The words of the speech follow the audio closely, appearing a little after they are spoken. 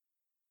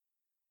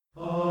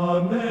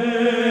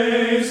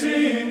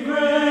Amazing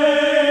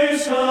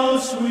grace, how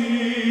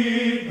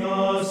sweet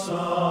the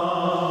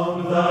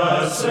sound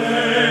that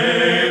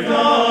saved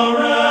a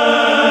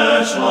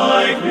wretch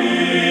like me.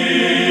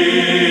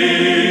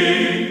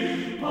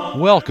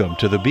 Welcome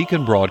to the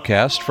Beacon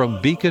broadcast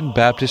from Beacon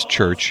Baptist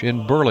Church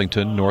in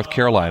Burlington, North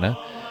Carolina,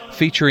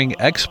 featuring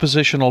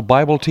expositional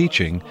Bible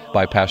teaching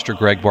by Pastor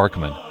Greg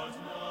Barkman.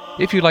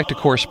 If you'd like to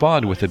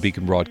correspond with the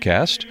Beacon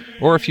broadcast,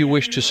 or if you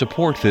wish to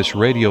support this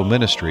radio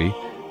ministry,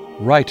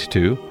 write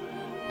to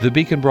the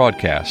Beacon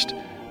Broadcast,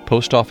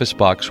 Post Office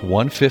Box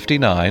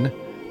 159,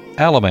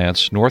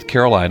 Alamance, North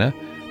Carolina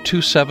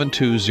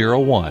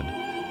 27201,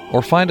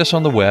 or find us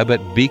on the web at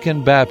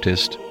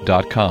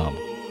beaconbaptist.com.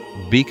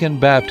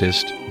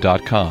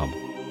 beaconbaptist.com.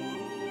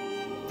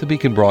 The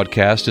Beacon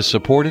broadcast is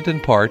supported in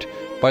part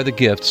by the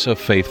gifts of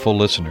faithful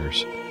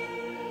listeners.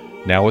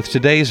 Now with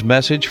today's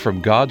message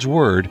from God's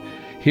Word,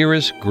 here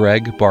is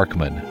Greg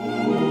Barkman.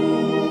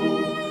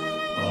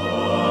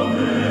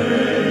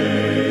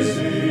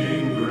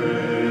 Amazing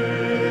grace.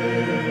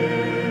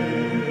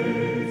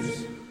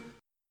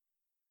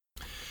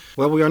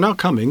 Well, we are now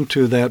coming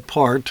to that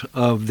part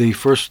of the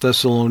First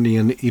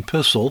Thessalonian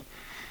epistle.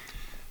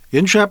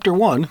 In chapter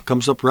 1,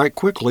 comes up right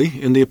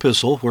quickly in the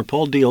epistle, where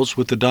Paul deals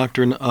with the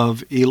doctrine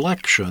of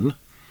election,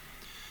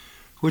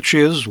 which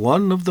is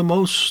one of the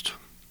most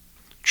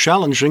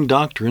challenging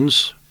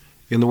doctrines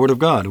in the Word of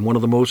God, and one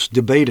of the most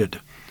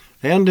debated,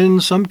 and in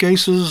some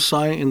cases,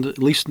 at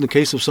least in the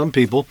case of some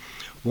people,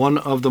 one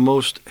of the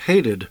most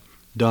hated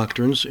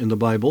doctrines in the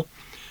Bible.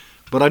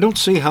 But I don't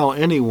see how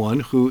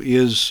anyone who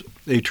is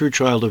a true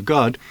child of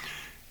God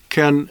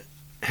can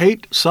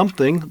hate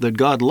something that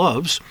God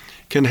loves,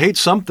 can hate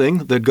something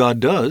that God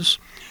does,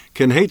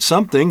 can hate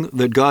something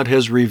that God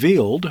has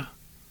revealed.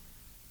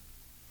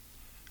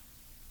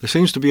 There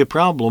seems to be a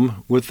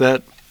problem with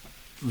that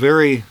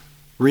very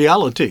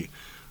reality,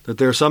 that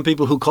there are some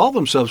people who call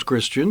themselves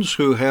Christians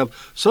who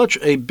have such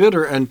a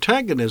bitter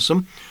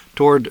antagonism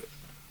toward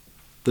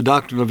the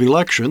doctrine of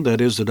election, that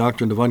is, the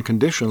doctrine of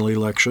unconditional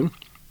election,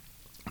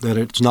 that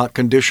it's not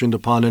conditioned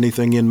upon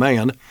anything in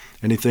man,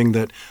 anything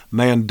that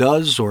man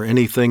does or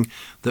anything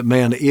that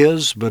man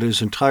is, but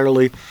is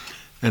entirely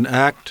an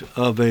act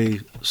of a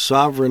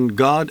sovereign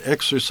God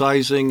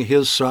exercising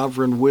his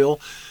sovereign will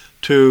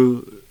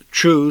to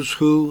choose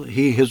who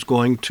he is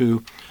going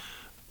to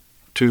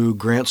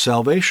grant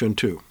salvation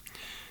to.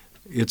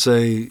 It's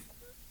a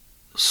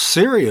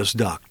serious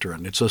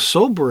doctrine. It's a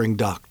sobering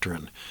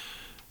doctrine.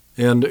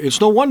 And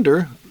it's no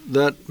wonder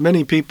that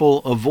many people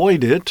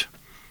avoid it.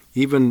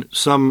 Even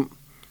some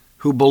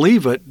who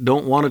believe it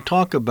don't want to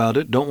talk about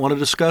it, don't want to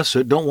discuss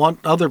it, don't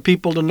want other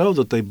people to know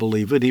that they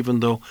believe it, even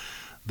though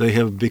they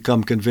have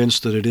become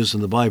convinced that it is in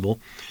the Bible.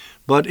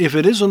 But if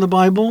it is in the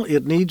Bible,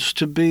 it needs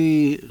to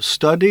be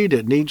studied,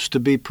 it needs to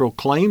be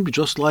proclaimed,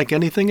 just like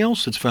anything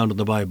else that's found in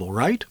the Bible,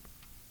 right?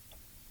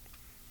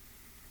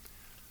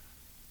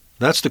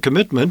 That's the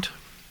commitment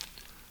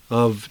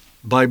of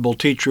Bible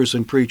teachers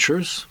and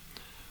preachers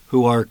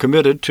who are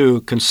committed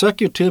to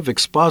consecutive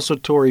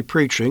expository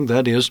preaching,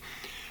 that is,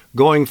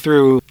 going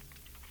through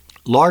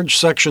large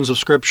sections of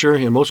Scripture,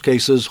 in most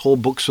cases whole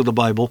books of the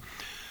Bible,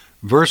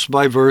 verse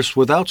by verse,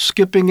 without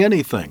skipping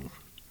anything,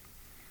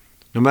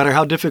 no matter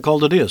how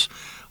difficult it is.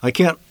 I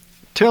can't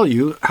tell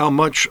you how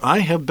much I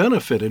have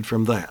benefited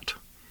from that.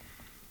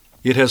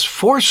 It has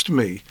forced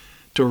me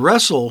to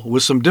wrestle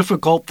with some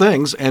difficult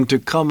things and to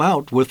come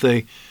out with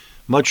a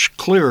much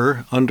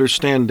clearer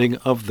understanding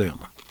of them.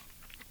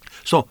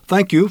 So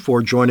thank you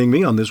for joining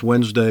me on this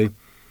Wednesday,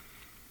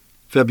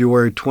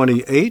 February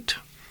 28,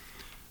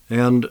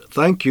 and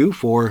thank you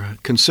for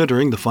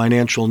considering the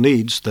financial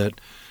needs that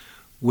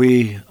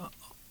we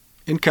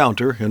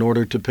encounter in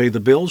order to pay the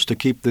bills to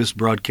keep this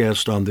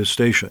broadcast on this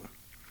station.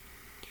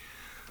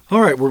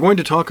 All right, we're going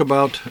to talk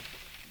about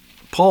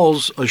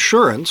Paul's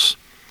assurance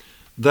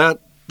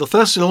that the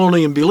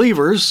Thessalonian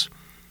believers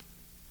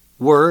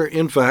were,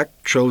 in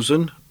fact,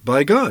 chosen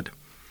by God.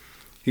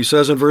 He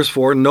says in verse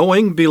 4,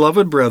 knowing,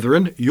 beloved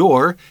brethren,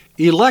 your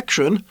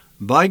election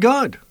by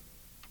God.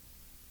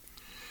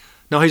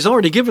 Now, he's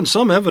already given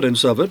some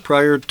evidence of it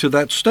prior to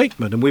that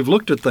statement, and we've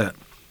looked at that.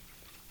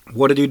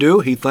 What did he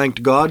do? He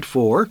thanked God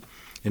for,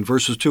 in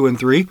verses 2 and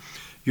 3,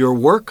 your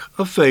work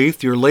of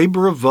faith, your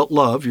labor of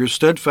love, your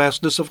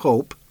steadfastness of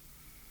hope.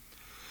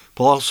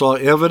 Paul saw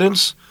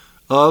evidence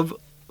of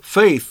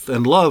faith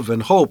and love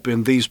and hope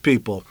in these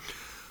people.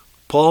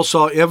 Paul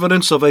saw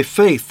evidence of a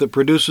faith that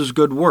produces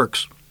good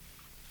works,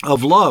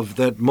 of love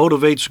that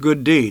motivates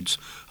good deeds,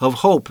 of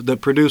hope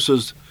that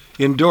produces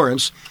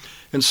endurance.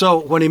 And so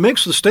when he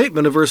makes the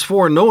statement in verse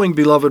 4, knowing,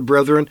 beloved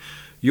brethren,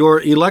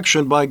 your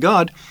election by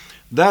God,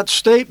 that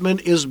statement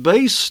is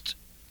based,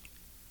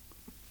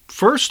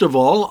 first of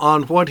all,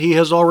 on what he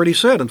has already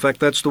said. In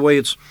fact, that's the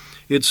way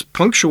it's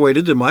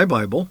punctuated in my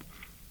Bible,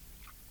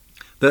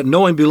 that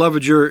knowing,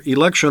 beloved, your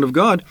election of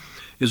God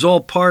is all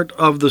part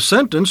of the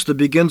sentence that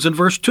begins in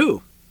verse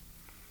 2.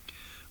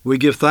 We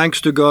give thanks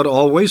to God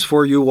always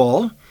for you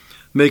all,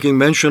 making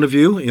mention of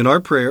you in our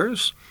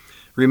prayers,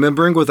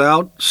 remembering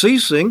without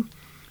ceasing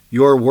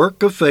your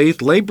work of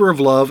faith, labor of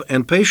love,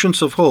 and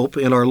patience of hope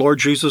in our Lord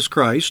Jesus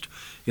Christ,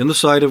 in the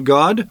sight of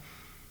God,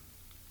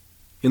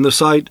 in the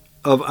sight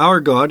of our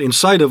God, in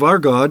sight of our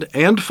God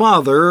and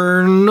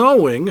Father,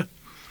 knowing,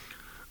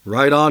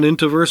 right on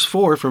into verse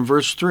 4 from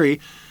verse 3,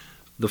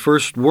 the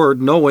first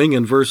word, knowing,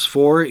 in verse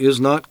 4 is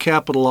not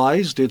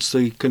capitalized. It's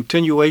the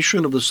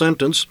continuation of the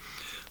sentence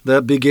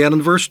that began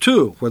in verse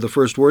 2, where the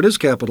first word is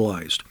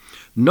capitalized.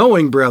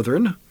 Knowing,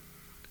 brethren,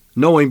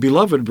 knowing,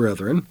 beloved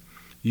brethren,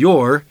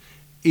 your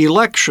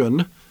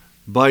election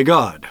by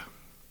God.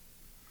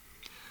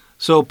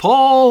 So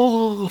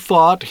Paul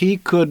thought he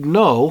could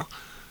know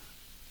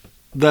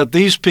that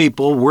these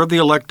people were the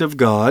elect of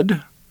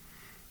God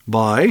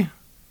by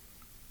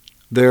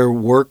their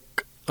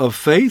work of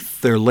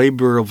faith, their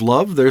labor of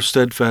love, their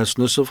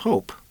steadfastness of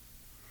hope.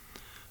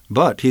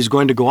 But he's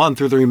going to go on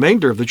through the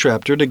remainder of the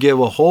chapter to give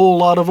a whole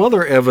lot of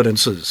other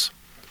evidences,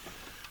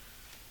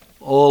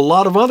 a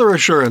lot of other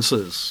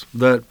assurances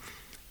that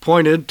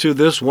pointed to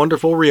this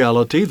wonderful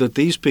reality that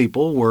these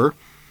people were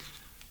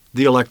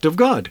the elect of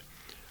God,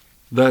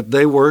 that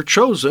they were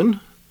chosen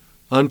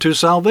unto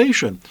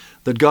salvation,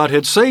 that God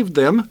had saved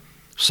them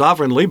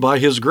sovereignly by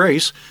His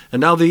grace,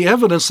 and now the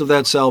evidence of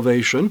that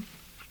salvation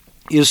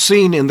is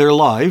seen in their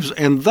lives,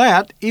 and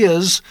that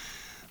is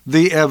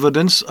the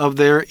evidence of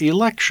their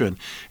election.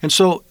 And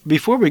so,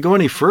 before we go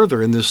any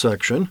further in this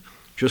section,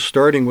 just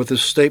starting with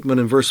this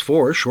statement in verse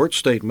 4, short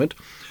statement,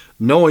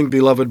 knowing,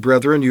 beloved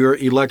brethren, your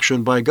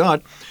election by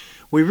God,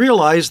 we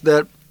realize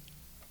that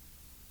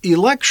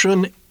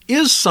election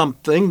is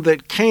something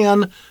that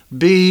can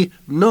be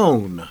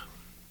known.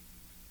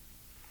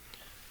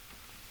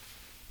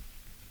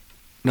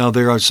 Now,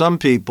 there are some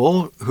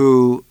people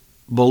who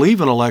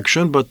believe in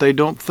election, but they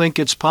don't think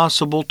it's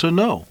possible to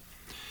know.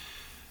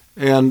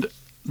 And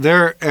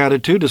their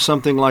attitude is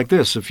something like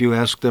this. If you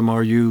ask them,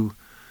 are you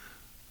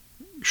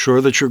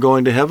sure that you're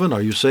going to heaven?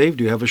 Are you saved?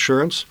 Do you have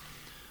assurance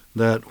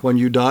that when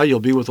you die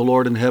you'll be with the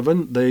Lord in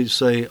heaven? They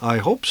say, I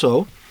hope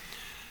so.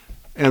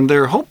 And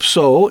their hope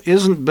so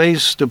isn't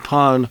based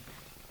upon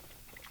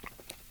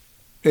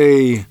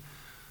a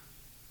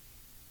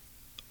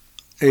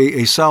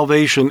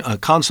salvation, a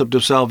concept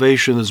of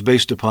salvation is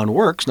based upon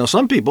works. Now,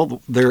 some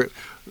people, their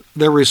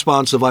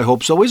response of I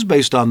hope so is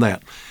based on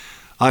that.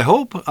 I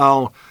hope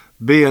I'll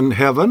be in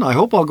heaven. I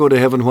hope I'll go to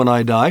heaven when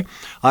I die.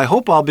 I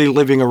hope I'll be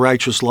living a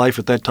righteous life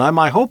at that time.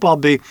 I hope I'll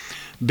be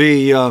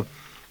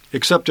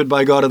accepted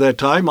by God at that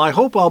time. I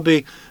hope I'll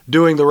be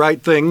doing the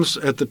right things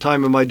at the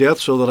time of my death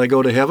so that I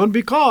go to heaven,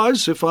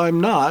 because if I'm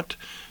not,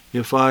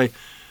 if I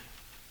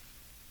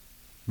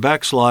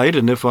backslide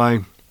and if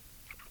I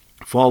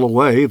fall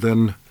away,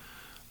 then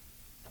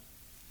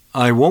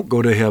I won't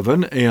go to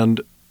heaven.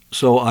 And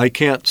so I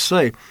can't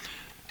say,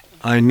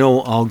 I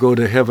know I'll go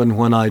to heaven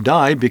when I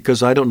die,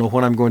 because I don't know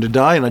when I'm going to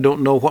die, and I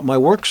don't know what my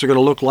works are going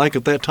to look like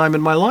at that time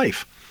in my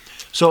life.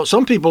 So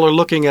some people are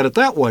looking at it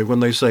that way when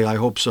they say, I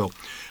hope so.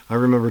 I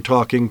remember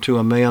talking to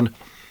a man,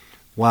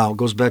 it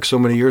goes back so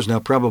many years now,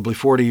 probably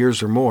 40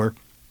 years or more,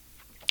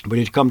 but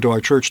he'd come to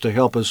our church to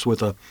help us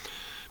with a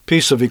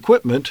piece of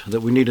equipment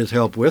that we needed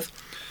help with.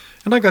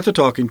 And I got to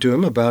talking to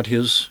him about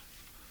his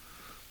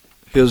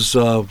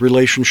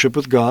relationship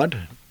with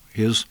God,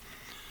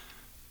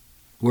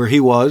 where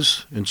he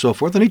was, and so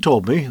forth. And he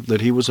told me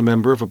that he was a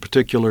member of a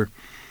particular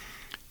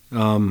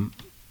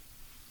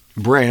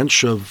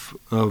branch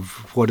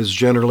of what is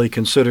generally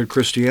considered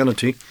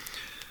Christianity.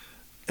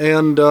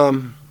 And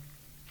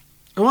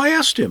I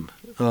asked him,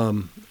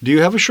 do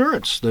you have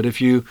assurance that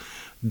if you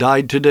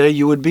died today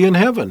you would be in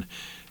heaven?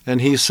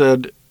 And he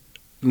said,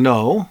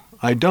 no,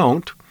 I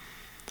don't.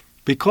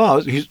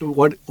 Because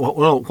what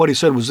he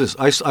said was this.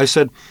 I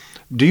said,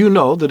 do you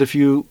know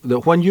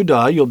that when you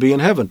die you'll be in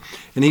heaven?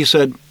 And he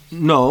said,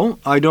 no,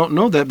 I don't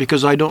know that,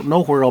 because I don't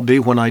know where I'll be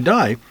when I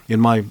die in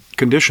my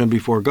condition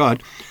before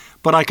God.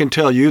 But I can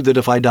tell you that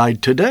if I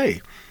died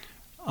today,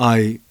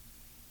 I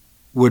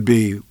would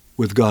be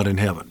with God in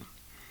heaven.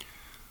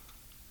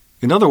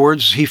 In other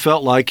words, he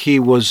felt like he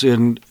was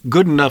in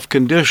good enough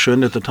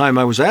condition at the time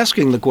I was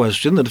asking the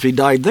question that if he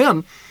died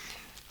then,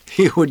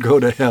 he would go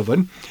to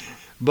heaven.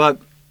 But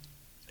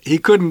he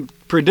couldn't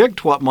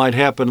predict what might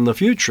happen in the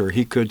future.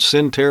 He could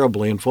sin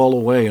terribly and fall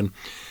away and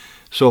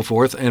so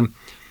forth. And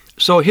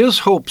so his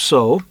hope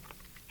so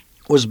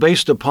was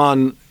based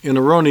upon an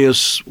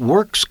erroneous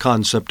works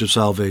concept of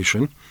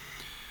salvation,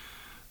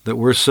 that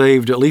we're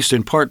saved at least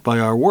in part by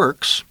our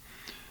works.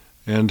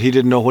 And he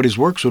didn't know what his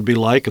works would be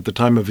like at the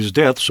time of his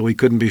death, so he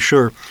couldn't be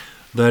sure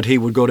that he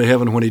would go to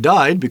heaven when he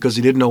died, because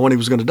he didn't know when he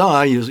was going to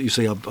die. You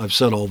say, I've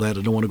said all that.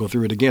 I don't want to go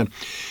through it again.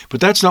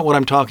 But that's not what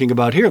I'm talking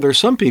about here. There are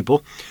some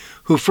people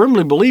who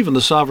firmly believe in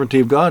the sovereignty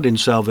of God in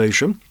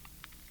salvation.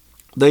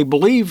 They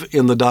believe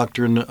in the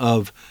doctrine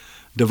of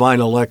divine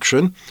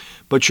election,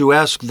 but you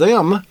ask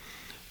them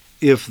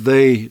if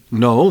they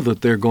know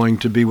that they're going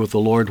to be with the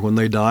Lord when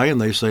they die, and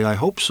they say, I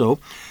hope so,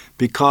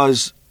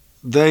 because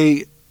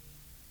they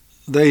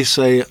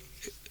say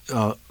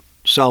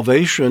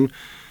salvation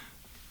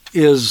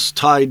is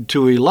tied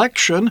to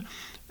election,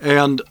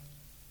 and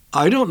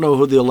I don't know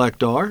who the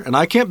elect are, and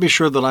I can't be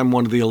sure that I'm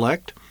one of the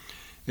elect.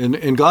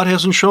 And God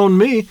hasn't shown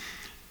me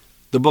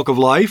the book of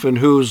life and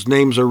whose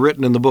names are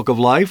written in the book of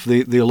life,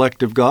 the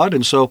elect of God.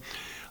 And so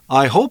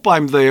I hope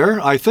I'm there.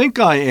 I think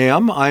I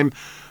am.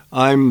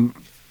 I'm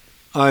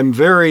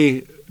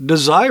very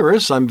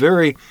desirous. I'm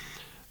very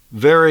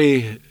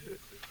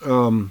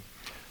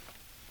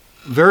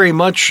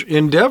much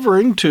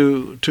endeavoring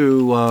to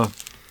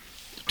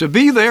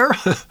be there.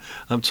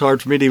 It's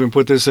hard for me to even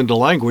put this into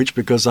language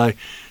because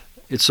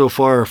it's so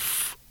far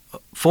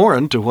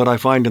foreign to what I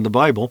find in the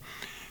Bible.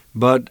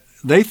 But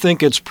they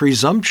think it's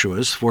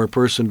presumptuous for a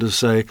person to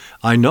say,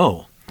 I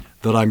know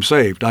that I'm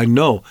saved. I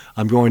know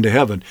I'm going to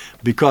heaven.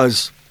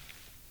 Because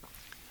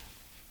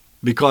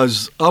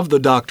of the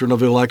doctrine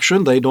of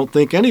election, they don't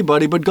think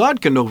anybody but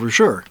God can know for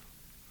sure.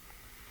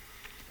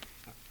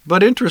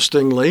 But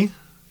interestingly,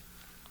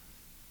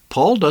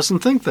 Paul doesn't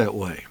think that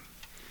way.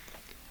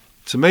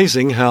 It's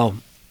amazing how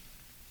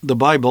the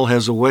Bible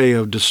has a way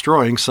of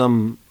destroying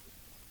some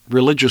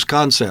religious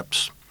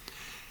concepts.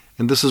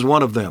 And this is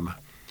one of them.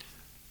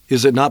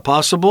 Is it not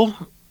possible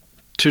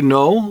to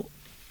know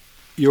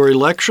your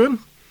election?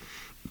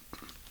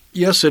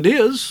 Yes, it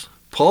is.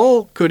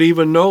 Paul could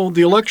even know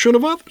the election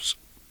of others.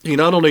 He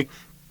not only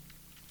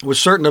was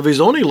certain of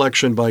his own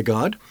election by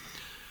God,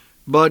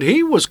 but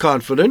he was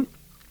confident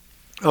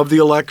of the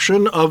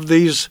election of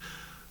these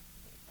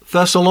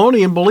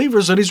Thessalonian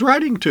believers that he's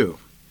writing to.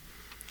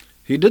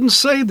 He didn't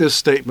say this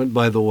statement,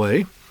 by the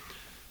way,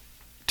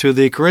 to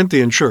the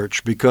Corinthian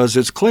church, because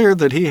it's clear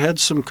that he had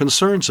some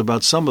concerns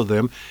about some of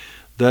them,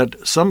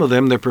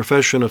 their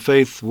profession of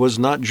faith was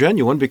not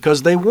genuine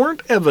because they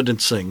weren't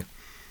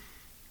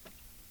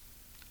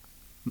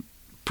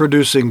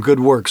producing good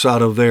works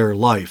out of their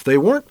life. They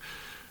weren't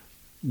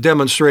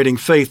demonstrating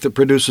faith that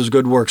produces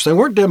good works. They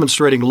weren't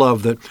demonstrating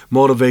love that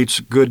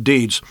motivates good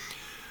deeds.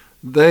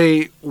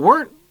 They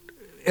weren't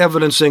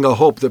evidencing a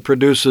hope that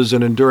produces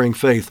an enduring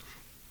faith.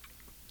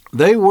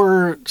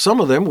 Some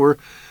of them were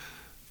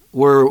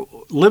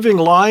living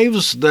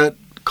lives that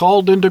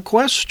called into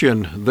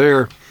question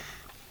their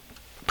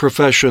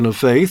profession of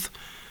faith.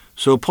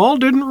 So Paul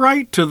didn't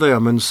write to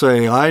them and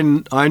say, I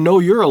know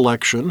your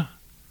election.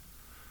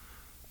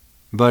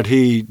 But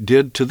he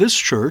did to this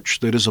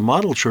church that is a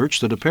model church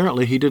that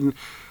apparently he didn't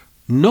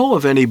know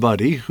of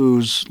anybody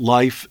whose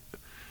life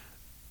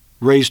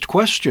raised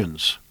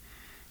questions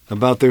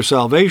about their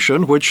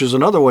salvation, which is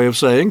another way of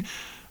saying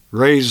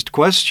raised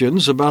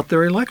questions about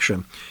their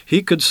election.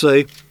 He could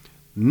say,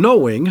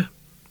 knowing,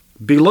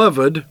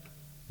 beloved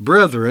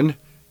brethren,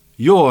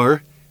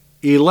 your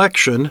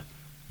election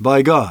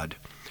by God.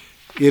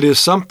 It is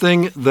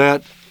something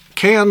that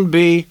can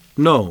be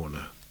known.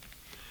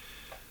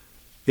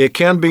 It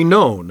can be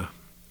known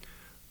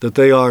that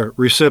they are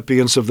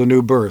recipients of the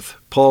new birth.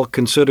 Paul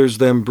considers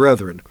them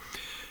brethren.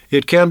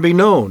 It can be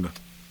known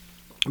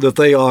that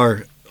they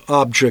are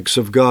objects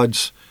of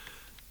God's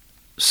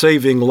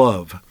saving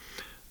love.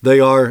 They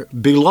are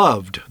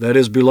beloved, that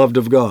is, beloved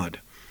of God.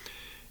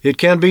 It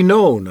can be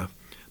known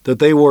that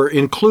they were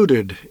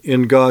included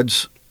in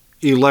God's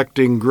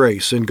electing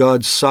grace, in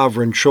God's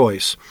sovereign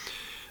choice.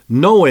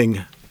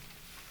 Knowing,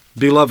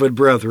 beloved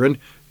brethren,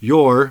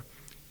 your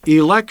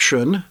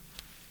election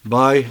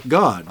by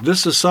God.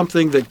 This is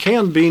something that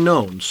can be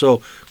known.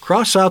 So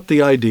cross out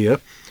the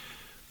idea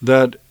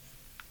that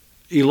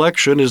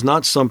election is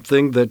not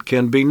something that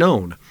can be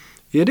known.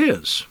 It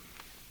is.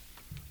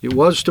 It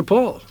was to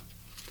Paul.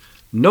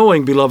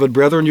 Knowing, beloved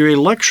brethren, your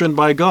election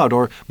by God,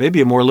 or maybe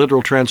a more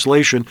literal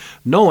translation,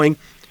 knowing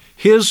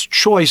His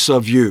choice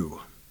of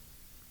you.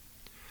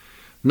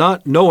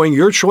 Not knowing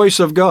your choice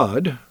of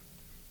God,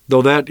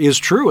 though that is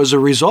true as a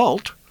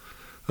result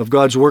of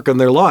God's work in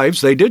their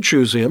lives. They did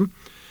choose Him.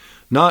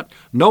 Not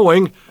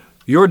knowing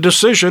your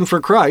decision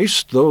for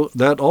Christ, though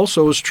that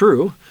also is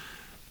true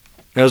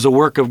as a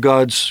work of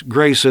God's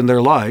grace in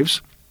their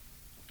lives.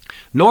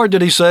 Nor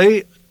did he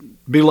say,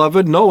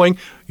 beloved, knowing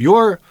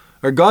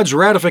God's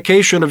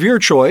ratification of your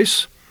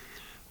choice,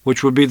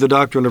 which would be the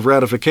doctrine of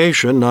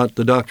ratification, not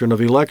the doctrine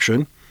of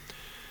election.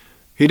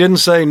 He didn't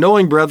say,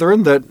 knowing,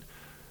 brethren, that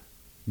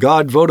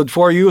God voted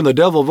for you and the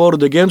devil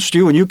voted against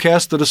you and you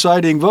cast the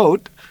deciding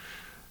vote.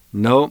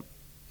 No,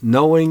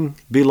 knowing,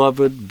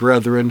 beloved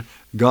brethren,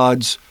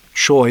 God's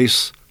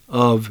choice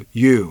of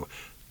you.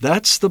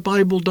 That's the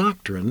Bible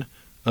doctrine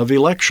of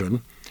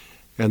election,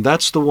 and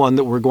that's the one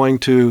that we're going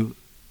to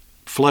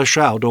flesh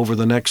out over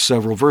the next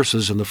several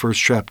verses in the first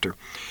chapter.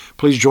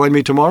 Please join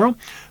me tomorrow.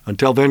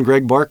 Until then,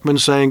 Greg Barkman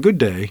saying good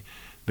day.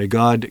 May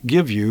God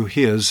give you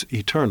His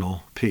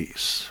eternal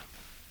peace.